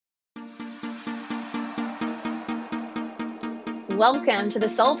welcome to the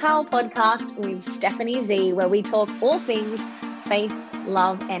Soul Power Podcast with Stephanie Z, where we talk all things faith,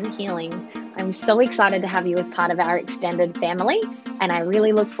 love, and healing. I'm so excited to have you as part of our extended family, and I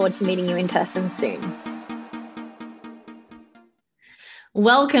really look forward to meeting you in person soon.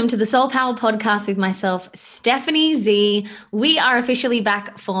 Welcome to the Soul Power Podcast with myself, Stephanie Z. We are officially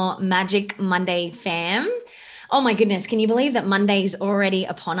back for Magic Monday, fam. Oh my goodness, can you believe that Monday's already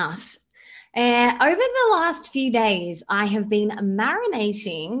upon us? Over the last few days, I have been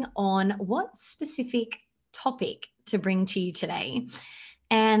marinating on what specific topic to bring to you today.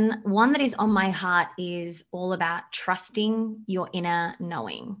 And one that is on my heart is all about trusting your inner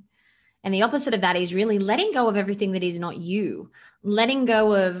knowing. And the opposite of that is really letting go of everything that is not you, letting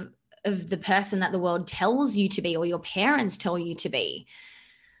go of the person that the world tells you to be or your parents tell you to be.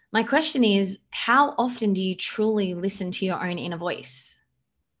 My question is, how often do you truly listen to your own inner voice?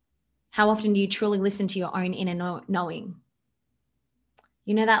 How often do you truly listen to your own inner knowing?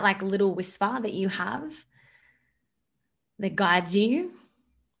 You know, that like little whisper that you have that guides you?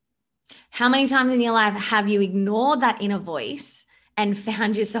 How many times in your life have you ignored that inner voice and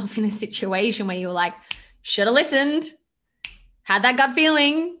found yourself in a situation where you're like, should have listened, had that gut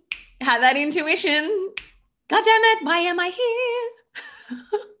feeling, had that intuition. God damn it, why am I here?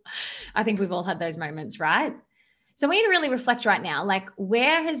 I think we've all had those moments, right? So we need to really reflect right now, like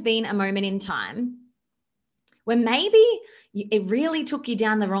where has been a moment in time where maybe it really took you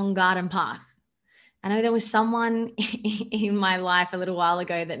down the wrong garden path. I know there was someone in my life a little while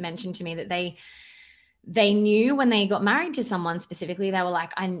ago that mentioned to me that they knew when they got married to someone specifically, they were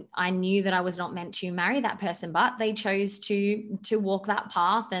like, I knew that I was not meant to marry that person, but they chose to walk that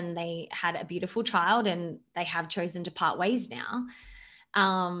path and they had a beautiful child and they have chosen to part ways now.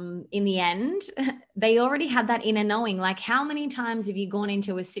 In the end, they already had that inner knowing. Like, how many times have you gone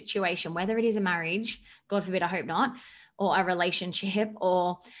into a situation, whether it is a marriage, God forbid, I hope not, or a relationship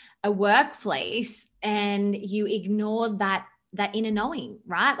or a workplace, and you ignored that inner knowing,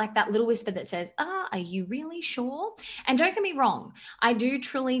 right? Like that little whisper that says, are you really sure? And don't get me wrong, I do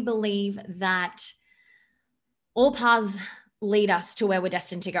truly believe that all paths lead us to where we're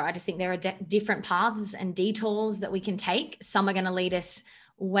destined to go. I just think there are different paths and detours that we can take. Some are going to lead us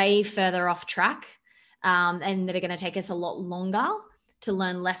way further off track, and that are going to take us a lot longer to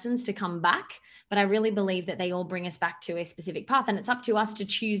learn lessons to come back. But I really believe that they all bring us back to a specific path, and it's up to us to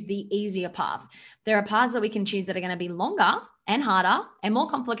choose the easier path. There are paths that we can choose that are going to be longer and harder and more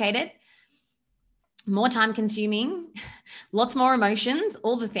complicated, more time consuming, lots more emotions,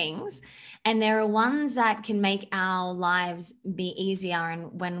 all the things. And there are ones that can make our lives be easier,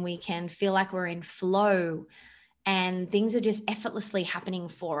 and when we can feel like we're in flow and things are just effortlessly happening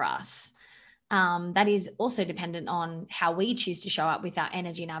for us. That is also dependent on how we choose to show up with our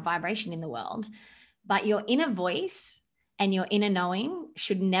energy and our vibration in the world. But your inner voice and your inner knowing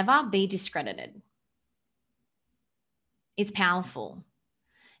should never be discredited. It's powerful.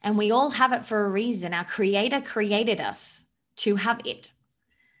 And we all have it for a reason. Our Creator created us to have it.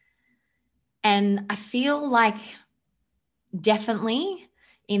 And I feel like definitely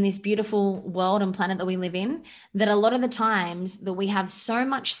in this beautiful world and planet that we live in, that a lot of the times that we have so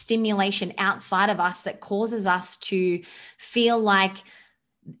much stimulation outside of us that causes us to feel like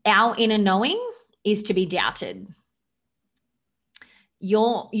our inner knowing is to be doubted.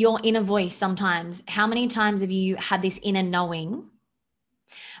 Your inner voice sometimes, how many times have you had this inner knowing,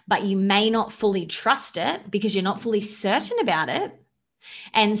 but you may not fully trust it because you're not fully certain about it?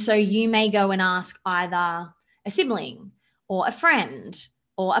 And so you may go and ask either a sibling or a friend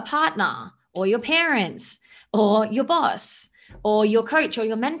or a partner or your parents or your boss or your coach or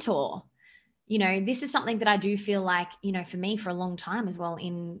your mentor. You know, this is something that I do feel like, you know, for me for a long time as well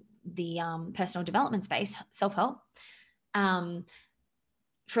in the personal development space, self-help.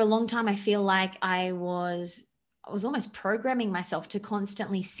 For a long time, I feel like I was almost programming myself to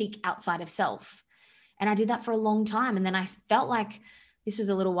constantly seek outside of self. And I did that for a long time. And then I felt like, this was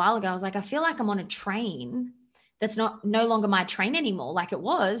a little while ago, I was like, I feel like I'm on a train that's no longer my train anymore, like it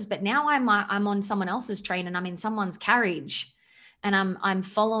was, but now I'm on someone else's train and I'm in someone's carriage and I'm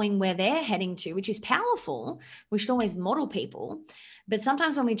following where they're heading to, which is powerful. We should always model people. But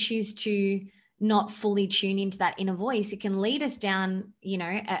sometimes when we choose to not fully tune into that inner voice, it can lead us down, you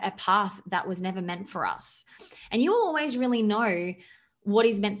know, a path that was never meant for us. And you will always really know what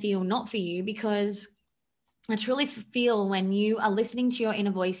is meant for you or not for you, because I truly feel when you are listening to your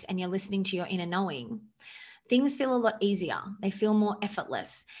inner voice and you're listening to your inner knowing, things feel a lot easier. They feel more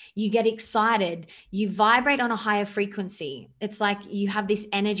effortless. You get excited. You vibrate on a higher frequency. It's like you have this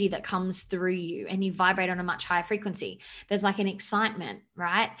energy that comes through you and you vibrate on a much higher frequency. There's like an excitement,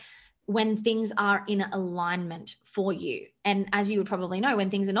 right? when things are in alignment for you. And as you would probably know, when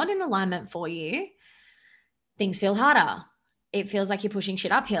things are not in alignment for you, things feel harder. It feels like you're pushing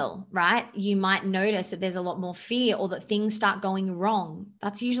shit uphill, right? You might notice that there's a lot more fear or that things start going wrong.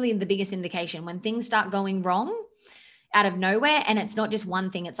 That's usually the biggest indication. When things start going wrong out of nowhere, and it's not just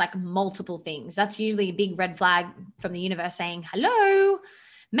one thing, it's like multiple things. That's usually a big red flag from the universe saying, hello,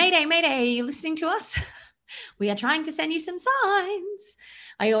 mayday, mayday, are you listening to us? We are trying to send you some signs.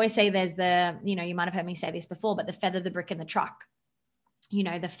 I always say there's you might have heard me say this before, but the feather, the brick, and the truck.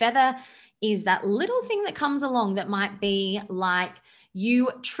 The feather is that little thing that comes along that might be like you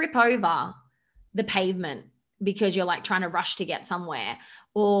trip over the pavement because you're like trying to rush to get somewhere,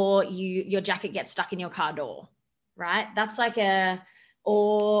 or your jacket gets stuck in your car door, right? That's like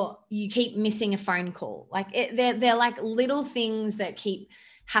or you keep missing a phone call. Like they're like little things that keep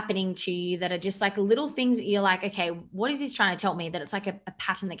happening to you that are just like little things that you're like, okay, what is this trying to tell me? That it's like a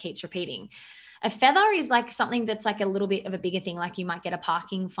pattern that keeps repeating. A feather is like something that's like a little bit of a bigger thing. Like you might get a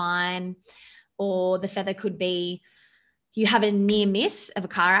parking fine, or the feather could be you have a near miss of a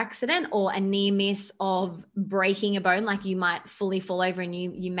car accident or a near miss of breaking a bone. Like you might fully fall over and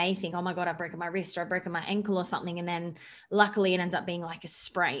you may think, oh my God, I've broken my wrist or I've broken my ankle or something. And then luckily it ends up being like a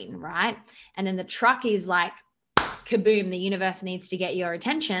sprain, right? And then the truck is like, kaboom, the universe needs to get your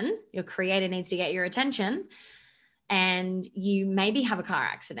attention. Your creator needs to get your attention. And you maybe have a car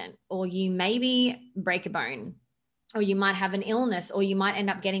accident, or you maybe break a bone, or you might have an illness, or you might end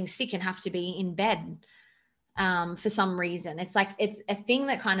up getting sick and have to be in bed for some reason. It's like, it's a thing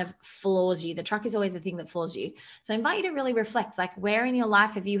that kind of floors you. The truck is always the thing that floors you. So I invite you to really reflect, like, where in your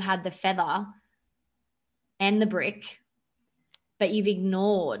life have you had the feather and the brick, but you've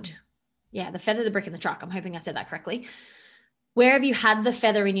ignored, the feather, the brick, and the truck. I'm hoping I said that correctly. Where have you had the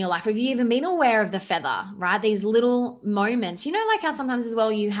feather in your life? Have you even been aware of the feather, right? These little moments, like how sometimes as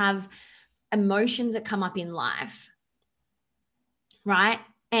well you have emotions that come up in life, right?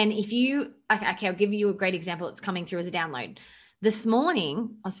 And if you, okay, I'll give you a great example. It's coming through as a download. This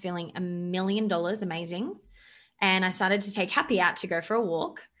morning, I was feeling $1 million, amazing. And I started to take Happy out to go for a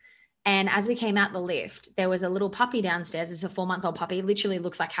walk. And as we came out the lift, there was a little puppy downstairs. It's a 4-month-old puppy. Literally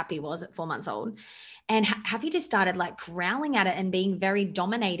looks like Happy was at 4 months old. And Happy just started like growling at it and being very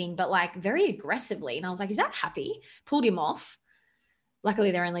dominating, but like very aggressively. And I was like, is that Happy? Pulled him off.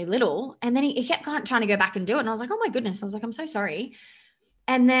 Luckily, they're only little. And then he kept trying to go back and do it. And I was like, oh my goodness. I was like, I'm so sorry.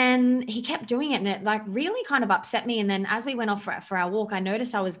 And then he kept doing it, and it like really kind of upset me. And then as we went off for our walk, I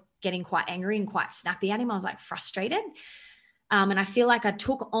noticed I was getting quite angry and quite snappy at him. I was like frustrated. And I feel like I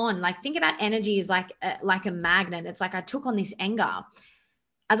took on, like, think about energy as like a magnet. It's like I took on this anger.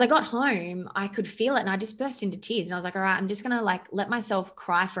 As I got home, I could feel it and I just burst into tears. And I was like, all right, I'm just going to like let myself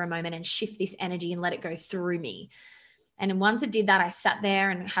cry for a moment and shift this energy and let it go through me. And once it did that, I sat there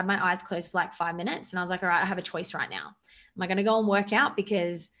and had my eyes closed for like 5 minutes. And I was like, all right, I have a choice right now. Am I going to go and work out?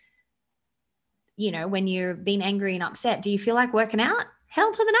 Because, when you're being angry and upset, do you feel like working out?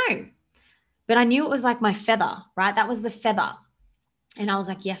 Hell to the no. But I knew it was like my feather, right? That was the feather. And I was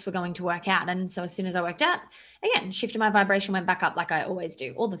like, yes, we're going to work out. And so as soon as I worked out, again, shifted my vibration, went back up like I always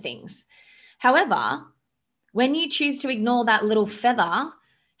do, all the things. However, when you choose to ignore that little feather,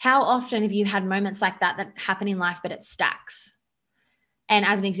 how often have you had moments like that happen in life, but it stacks? And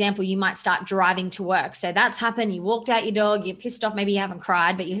as an example, you might start driving to work. So that's happened. You walked out your dog, you're pissed off. Maybe you haven't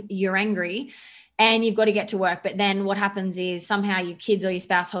cried, but you're angry and you've got to get to work. But then what happens is somehow your kids or your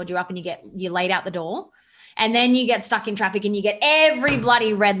spouse hold you up and you're late out the door. And then you get stuck in traffic and you get every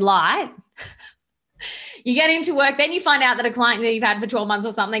bloody red light. You get into work, then you find out that a client that you've had for 12 months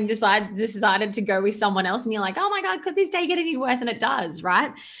or something decided to go with someone else. And you're like, oh my God, could this day get any worse? And it does,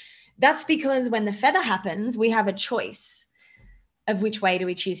 right? That's because when the feather happens, we have a choice of which way do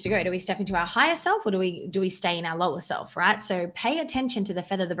we choose to go. Do we step into our higher self, or do we stay in our lower self, right? So pay attention to the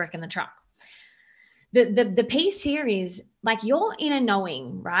feather, the brick, and the truck. The piece here is like your inner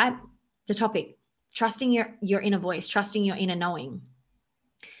knowing, right? The topic, trusting your inner voice, trusting your inner knowing.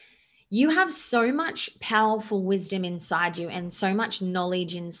 You have so much powerful wisdom inside you and so much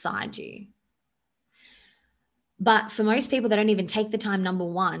knowledge inside you. But for most people, they don't even take the time, number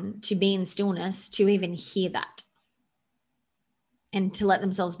one, to be in stillness, to even hear that and to let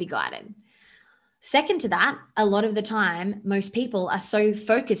themselves be guided. Second to that, a lot of the time, most people are so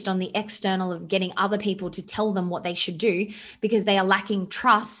focused on the external of getting other people to tell them what they should do because they are lacking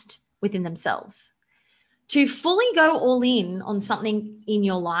trust within themselves. To fully go all in on something in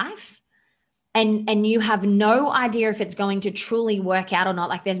your life and you have no idea if it's going to truly work out or not,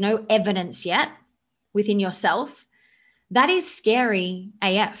 like there's no evidence yet within yourself, that is scary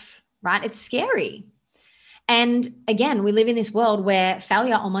AF, right? It's scary. And again, we live in this world where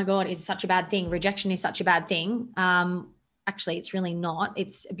failure, oh my God, is such a bad thing. Rejection is such a bad thing. Actually, it's really not.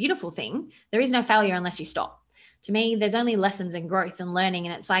 It's a beautiful thing. There is no failure unless you stop. To me, there's only lessons and growth and learning.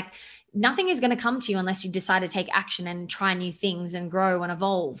 And it's like nothing is going to come to you unless you decide to take action and try new things and grow and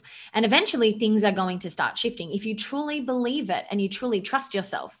evolve. And eventually things are going to start shifting if you truly believe it and you truly trust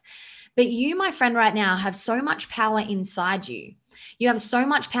yourself. But you, my friend, right now have so much power inside you. You have so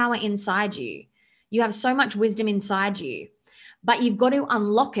much power inside you. You have so much wisdom inside you, but you've got to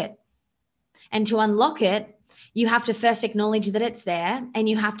unlock it. And to unlock it, you have to first acknowledge that it's there and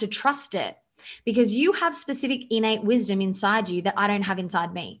you have to trust it, because you have specific innate wisdom inside you that I don't have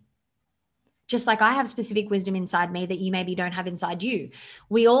inside me. Just like I have specific wisdom inside me that you maybe don't have inside you.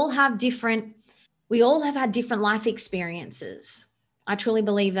 We all have had different life experiences. I truly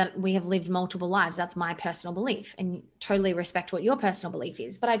believe that we have lived multiple lives. That's my personal belief, and totally respect what your personal belief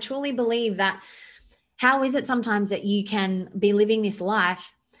is. But I truly believe that how is it sometimes that you can be living this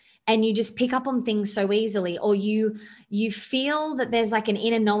life and you just pick up on things so easily, or you feel that there's like an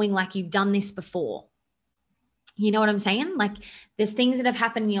inner knowing, like you've done this before. You know what I'm saying? Like there's things that have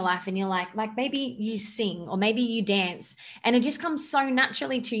happened in your life and you're like maybe you sing or maybe you dance and it just comes so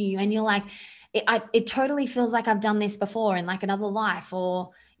naturally to you. And you're like, it totally feels like I've done this before in like another life,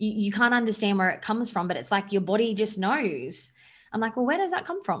 or you can't understand where it comes from, but it's like your body just knows. I'm like, well, where does that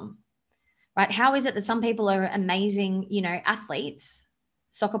come from? Right? How is it that some people are amazing, athletes,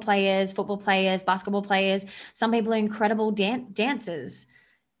 soccer players, football players, basketball players? Some people are incredible dancers.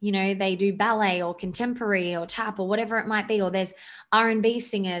 They do ballet or contemporary or tap or whatever it might be. Or there's R&B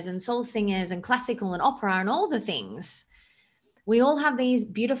singers and soul singers and classical and opera and all the things. We all have these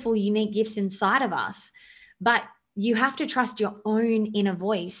beautiful, unique gifts inside of us, but you have to trust your own inner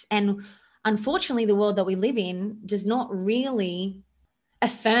voice. And unfortunately, the world that we live in does not really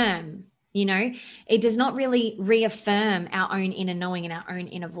affirm, it does not really reaffirm our own inner knowing and our own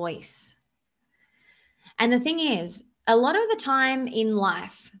inner voice. And the thing is, a lot of the time in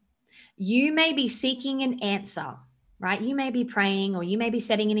life, you may be seeking an answer, right? You may be praying, or you may be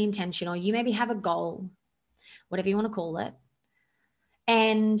setting an intention, or you maybe have a goal, whatever you want to call it.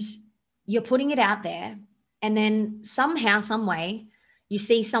 And you're putting it out there. And then somehow, some way, you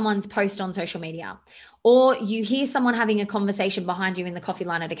see someone's post on social media, or you hear someone having a conversation behind you in the coffee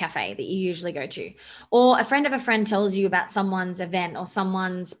line at a cafe that you usually go to, or a friend of a friend tells you about someone's event or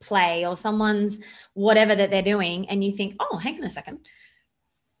someone's play or someone's whatever that they're doing. And you think, oh, hang on a second,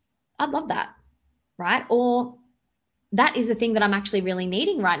 I'd love that, right? Or that is the thing that I'm actually really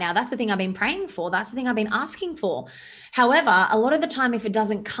needing right now. That's the thing I've been praying for. That's the thing I've been asking for. However, a lot of the time, if it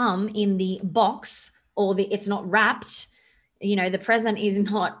doesn't come in the box or it's not wrapped, the present is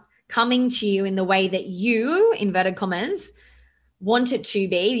not coming to you in the way that you, inverted commas, want it to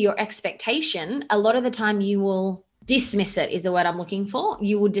be, your expectation, a lot of the time you will dismiss it, is the word I'm looking for.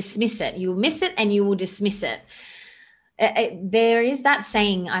 You will dismiss it. You will miss it and you will dismiss it. There is that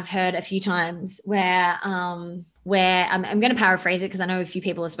saying I've heard a few times where I'm going to paraphrase it because I know a few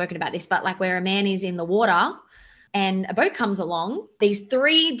people have spoken about this, but like where a man is in the water and a boat comes along, these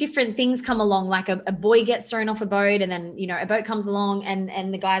three different things come along, like a boy gets thrown off a boat, and then, a boat comes along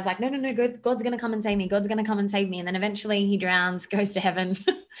and the guy's like, no, God's going to come and save me. God's going to come and save me. And then eventually he drowns, goes to heaven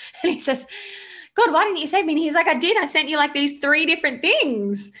and he says, God, why didn't you save me? And he's like, I did. I sent you like these three different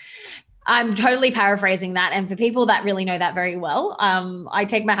things. I'm totally paraphrasing that. And for people that really know that very well, I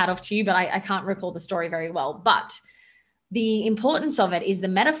take my hat off to you, but I can't recall the story very well. But the importance of it is the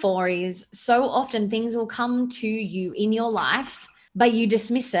metaphor is so often things will come to you in your life, but you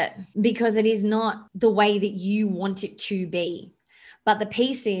dismiss it because it is not the way that you want it to be. But the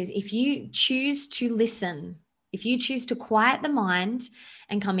piece is, if you choose to listen, if you choose to quiet the mind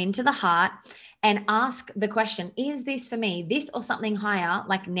and come into the heart and ask the question, is this for me, this or something higher,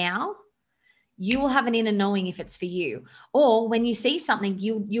 like now? You will have an inner knowing if it's for you. Or when you see something,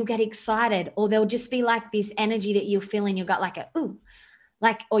 you'll get excited, or there'll just be like this energy that you'll feel in your gut, like ooh,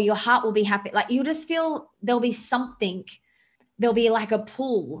 like, or your heart will be happy. Like you'll just feel there'll be something, there'll be like a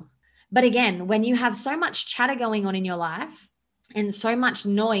pull. But again, when you have so much chatter going on in your life and so much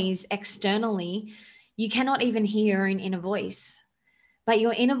noise externally, you cannot even hear your own inner voice. But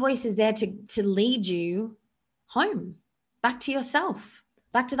your inner voice is there to lead you home, back to yourself,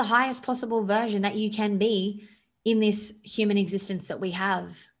 back to the highest possible version that you can be in this human existence that we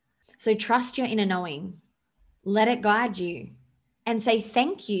have. So trust your inner knowing. Let it guide you. and say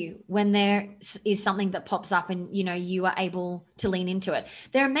thank you when there is something that pops up and, you are able to lean into it.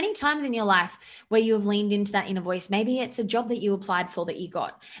 There are many times in your life where you have leaned into that inner voice. Maybe it's a job that you applied for that you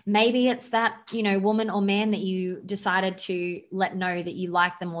got. Maybe it's that, woman or man that you decided to let know that you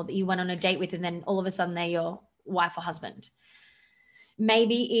like them, or that you went on a date with, and then all of a sudden they're your wife or husband.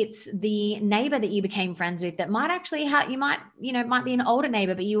 Maybe it's the neighbor that you became friends with that might actually might be an older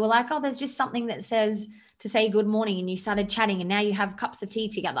neighbor, but you were like, oh, there's just something that says to say good morning, and you started chatting, and now you have cups of tea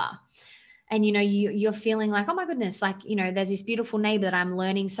together. And, you're feeling like, oh my goodness, there's this beautiful neighbor that I'm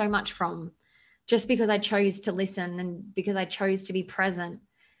learning so much from, just because I chose to listen and because I chose to be present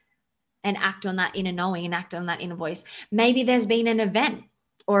and act on that inner knowing and act on that inner voice. Maybe there's been an event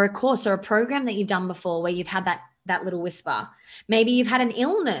or a course or a program that you've done before where you've had that little whisper. Maybe you've had an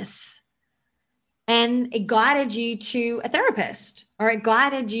illness and it guided you to a therapist, or it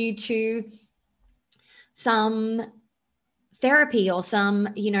guided you to some therapy or some,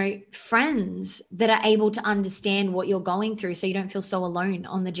 friends that are able to understand what you're going through, so you don't feel so alone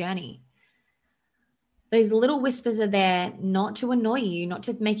on the journey. Those little whispers are there not to annoy you, not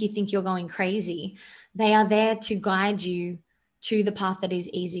to make you think you're going crazy. They are there to guide you to the path that is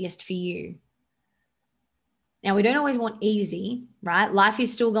easiest for you. Now, we don't always want easy, right? Life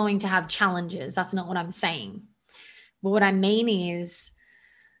is still going to have challenges. That's not what I'm saying. But what I mean is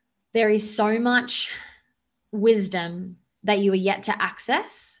there is so much wisdom that you are yet to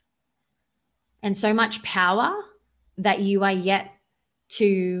access, and so much power that you are yet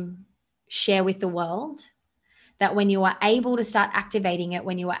to share with the world, that when you are able to start activating it,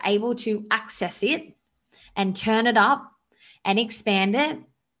 when you are able to access it and turn it up and expand it,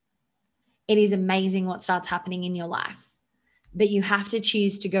 it is amazing what starts happening in your life. But you have to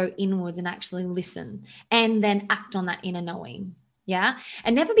choose to go inwards and actually listen, and then act on that inner knowing. Yeah.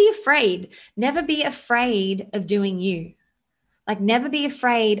 And never be afraid. Never be afraid of doing you. Never be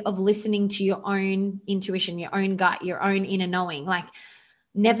afraid of listening to your own intuition, your own gut, your own inner knowing.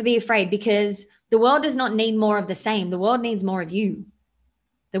 Never be afraid, because the world does not need more of the same. The world needs more of you.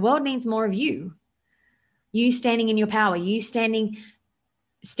 The world needs more of you. You standing in your power, you standing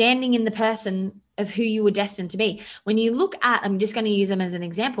in the person of who you were destined to be. When you look at, I'm just going to use them as an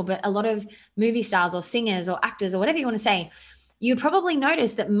example, but a lot of movie stars or singers or actors or whatever you want to say, you'd probably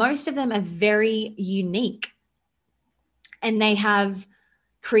notice that most of them are very unique, and they have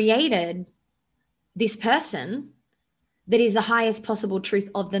created this person that is the highest possible truth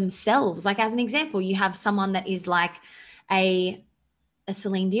of themselves. As an example, you have someone that is like a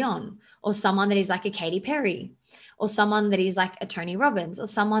Celine Dion, or someone that is like a Katy Perry, or someone that is like a Tony Robbins, or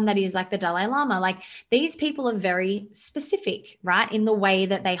someone that is like the Dalai Lama. These people are very specific, right? In the way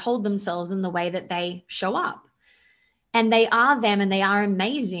that they hold themselves and the way that they show up. And they are them, and they are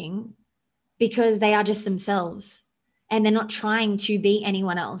amazing because they are just themselves, and they're not trying to be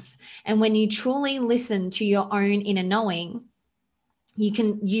anyone else. And when you truly listen to your own inner knowing,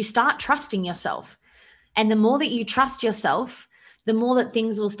 you start trusting yourself. And the more that you trust yourself, the more that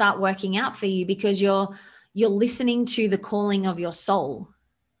things will start working out for you, because you're listening to the calling of your soul.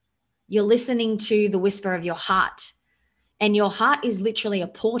 You're listening to the whisper of your heart. And your heart is literally a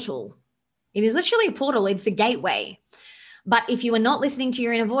portal. It is literally a portal. It's a gateway. But if you are not listening to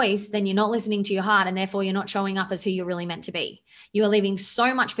your inner voice, then you're not listening to your heart, and therefore you're not showing up as who you're really meant to be. You are leaving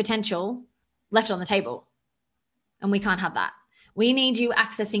so much potential left on the table, and we can't have that. We need you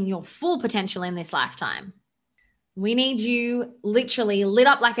accessing your full potential in this lifetime. We need you literally lit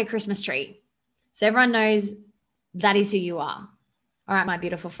up like a Christmas tree, so everyone knows that is who you are. All right, my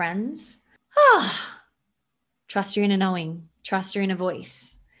beautiful friends. Trust your inner knowing. Trust your inner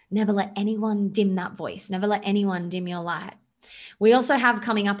voice. Never let anyone dim that voice. Never let anyone dim your light. We also have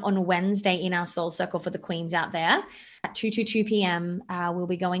coming up on Wednesday in our Soul Circle for the queens out there at 2 to 2 p.m. We'll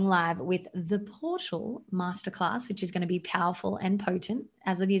be going live with the Portal Masterclass, which is going to be powerful and potent,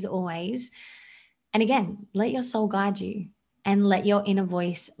 as it is always. And again, let your soul guide you, and let your inner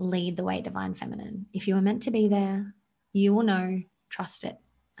voice lead the way, Divine Feminine. If you are meant to be there, you will know. Trust it.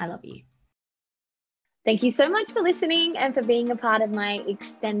 I love you. Thank you so much for listening and for being a part of my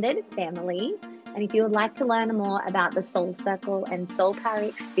extended family. And if you would like to learn more about the Soul Circle and Soul Power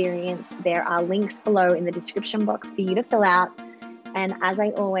experience, there are links below in the description box for you to fill out. And as I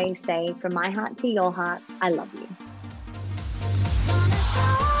always say, from my heart to your heart, I love you.